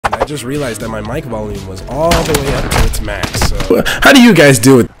just realized that my mic volume was all the way up to its max. So how do you guys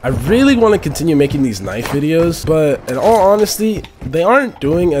do it? I really want to continue making these knife videos, but in all honesty, they aren't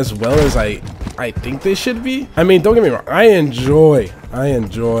doing as well as I think they should be. I mean, don't get me wrong. I enjoy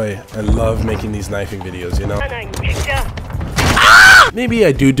and love making these knifing videos, you know? Maybe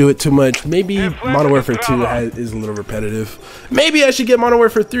I do it too much. Maybe Modern Warfare 2 is a little repetitive. Maybe I should get Modern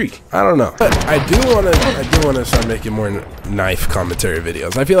Warfare 3. I don't know. But I do want to start making more knife commentary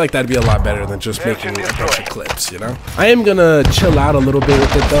videos. I feel like that'd be a lot better than just making a bunch of clips, you know? I am gonna chill out a little bit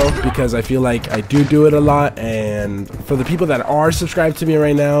with it though, because I feel like I do it a lot, and for the people that are subscribed to me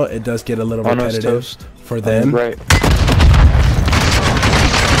right now, it does get a little repetitive for them. Right.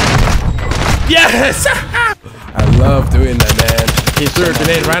 Yes! I love doing that, man. He threw a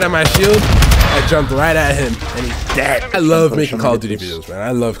grenade right at my shield. I jumped right at him, and he's dead. I love making Call of Duty videos, man.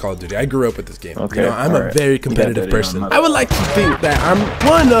 I love Call of Duty. I grew up with this game. Okay, you know, I'm a very competitive person. I would like to think that I'm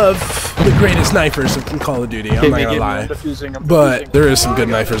one of the greatest snipers in Call of Duty. I'm not gonna lie, but there is some good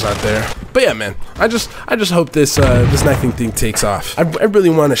snipers out there. But yeah, man, I just hope this knifing thing takes off. I really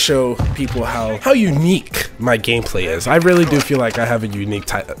want to show people how unique my gameplay is. I really do feel like I have a unique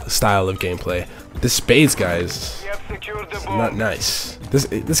style of gameplay. This Spades guy is not nice.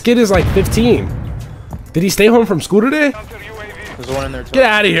 This kid is like 15. Did he stay home from school today? There's one in there too. Get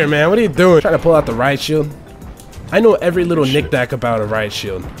out of here, man. What are you doing? Trying to pull out the riot shield. I know every little knick-knack about a riot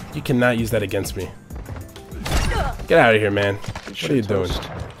shield. You cannot use that against me. Get out of here, man. What are you doing?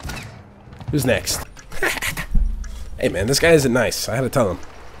 Who's next? Hey, man, this guy isn't nice. I had to tell him.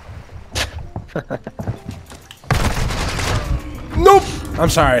 Nope! I'm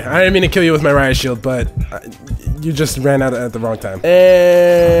sorry. I didn't mean to kill you with my riot shield, but you just ran out at the wrong time.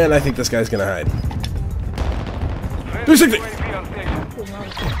 And I think this guy's gonna hide. 360!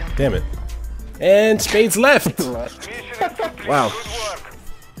 Damn it. And Spades left. Wow.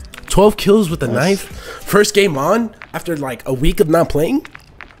 12 kills with a knife. First game on after like a week of not playing.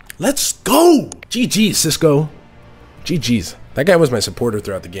 Let's go! GG's, Cisco. GG's. That guy was my supporter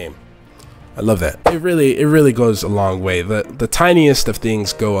throughout the game. I love that. It really goes a long way. The tiniest of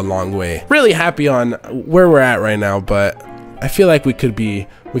things go a long way. Really happy on where we're at right now, but I feel like we could be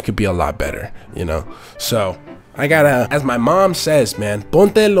a lot better, you know. So I gotta, as my mom says, man,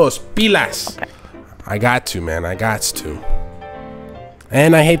 ponte los pilas. I got to, man. I got to.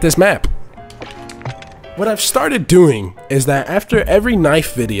 And I hate this map. What I've started doing is that after every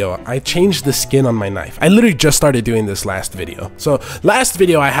knife video, I change the skin on my knife. I literally just started doing this last video. So last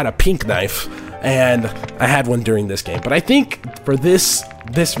video I had a pink knife, and I had one during this game. But I think for this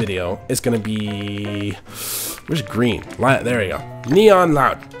video, it's gonna be, where's green? There we go. Neon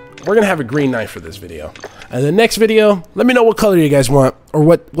loud. We're gonna have a green knife for this video. And the next video, let me know what color you guys want, or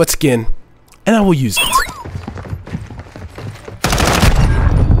what skin, and I will use it.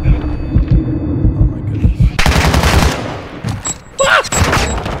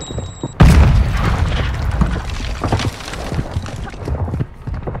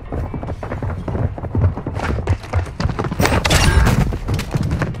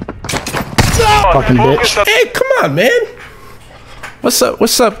 Fucking bitch. Hey, come on, man. What's up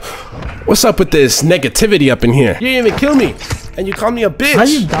with this negativity up in here? You didn't even kill me, and you call me a bitch. How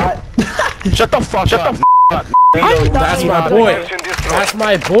you die? Shut the fuck up. That's my boy. That's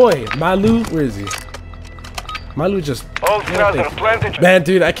my boy. Malu, where is he? Malu just. Man,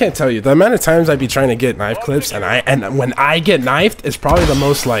 dude, I can't tell you the amount of times I be trying to get knife clips, and when I get knifed, it's probably the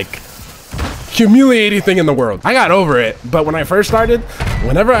most like humiliating thing in the world. I got over it, but when I first started,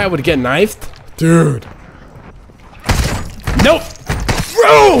 whenever I would get knifed, dude. Nope.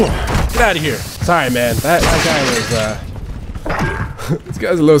 Bro! Get out of here. Sorry, man. That guy was, this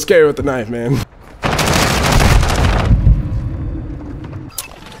guy's a little scary with the knife, man.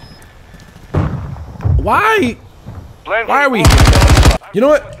 Why are we? You know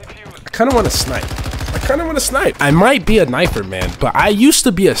what? I kind of want to snipe. I might be a knifer, man, but I used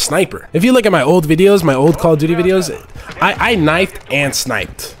to be a sniper. If you look at my old videos, my old Call of Duty videos, I knifed and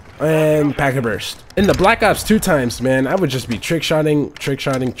sniped. And pack a burst. In the Black Ops 2 times, man, I would just be trick shotting.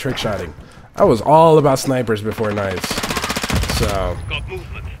 I was all about snipers before knives. So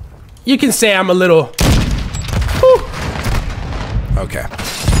you can say I'm a little. Whew. Okay.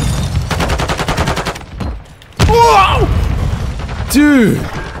 Whoa! Dude,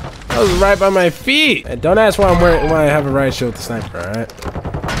 that was right by my feet. And don't ask why I have a riot shield with the sniper, alright?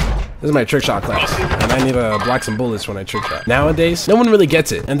 This is my trick shot class, and I need to block some bullets when I trick shot. Nowadays, no one really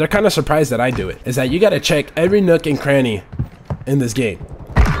gets it, and they're kind of surprised that I do it. Is that you gotta check every nook and cranny in this game.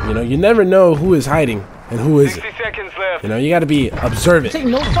 You know, you never know who is hiding and who isn't. You know, you gotta be observant. Take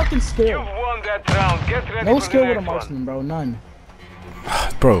no fucking skill. No skill with a marksman, bro. None.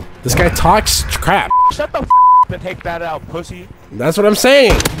 Bro, this guy talks crap. Shut the f and take that out, pussy. That's what I'm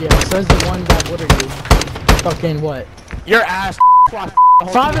saying. Yeah, says the one that what are you? Fucking what? Your ass. 5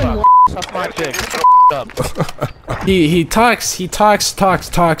 and 1. Suck my dick. He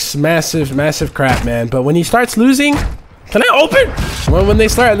talks massive crap, man. But when he starts losing, can I open? When they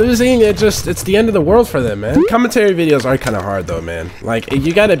start losing, it's the end of the world for them, man. Commentary videos are kind of hard though, man. Like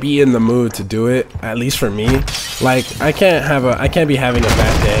you gotta be in the mood to do it. At least for me, like I can't be having a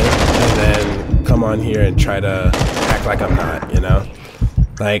bad day and then come on here and try to act like I'm not, you know.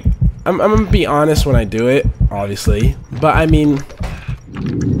 Like I'm gonna be honest when I do it, obviously. But I mean,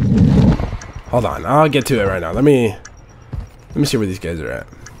 hold on, I'll get to it right now. Let me see where these guys are at.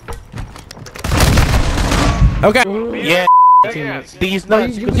 Okay. Yeah. These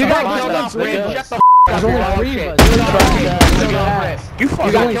nuts. You got killed off Red. Shut the f*** up. You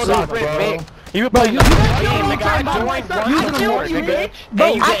fucking killed off Red. You were playing the game, nigga. I killed you, bitch.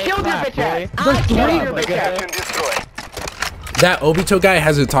 I killed your bitch ass. I killed your bitch ass. That Obito guy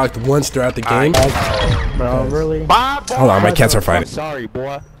hasn't talked once throughout the game. Bro, really? Hold on, my cats are fighting. Sorry,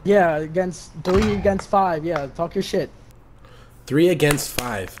 boy. Yeah, 3 against 5. Yeah, talk your shit. 3 against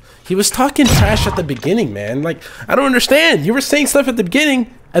 5. He was talking trash at the beginning, man. Like, I don't understand. You were saying stuff at the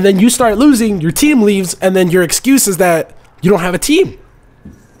beginning, and then you start losing, your team leaves, and then your excuse is that you don't have a team.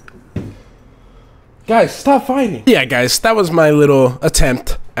 Guys, stop fighting. Yeah, guys, that was my little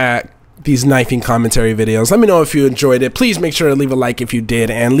attempt at these knifing commentary videos. Let me know if you enjoyed it. Please make sure to leave a like if you did,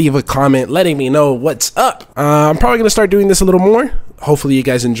 and leave a comment letting me know what's up. I'm probably gonna start doing this a little more. Hopefully you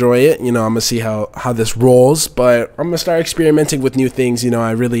guys enjoy it. You know, I'm gonna see how this rolls, but I'm gonna start experimenting with new things. You know,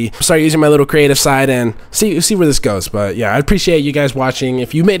 I really start using my little creative side and see where this goes. But yeah, I appreciate you guys watching.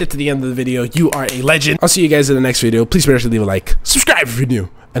 If you made it to the end of the video, you are a legend. I'll see you guys in the next video. Please make sure to leave a like, subscribe if you're new,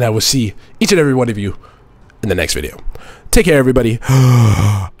 and I will see each and every one of you in the next video. Take care, everybody.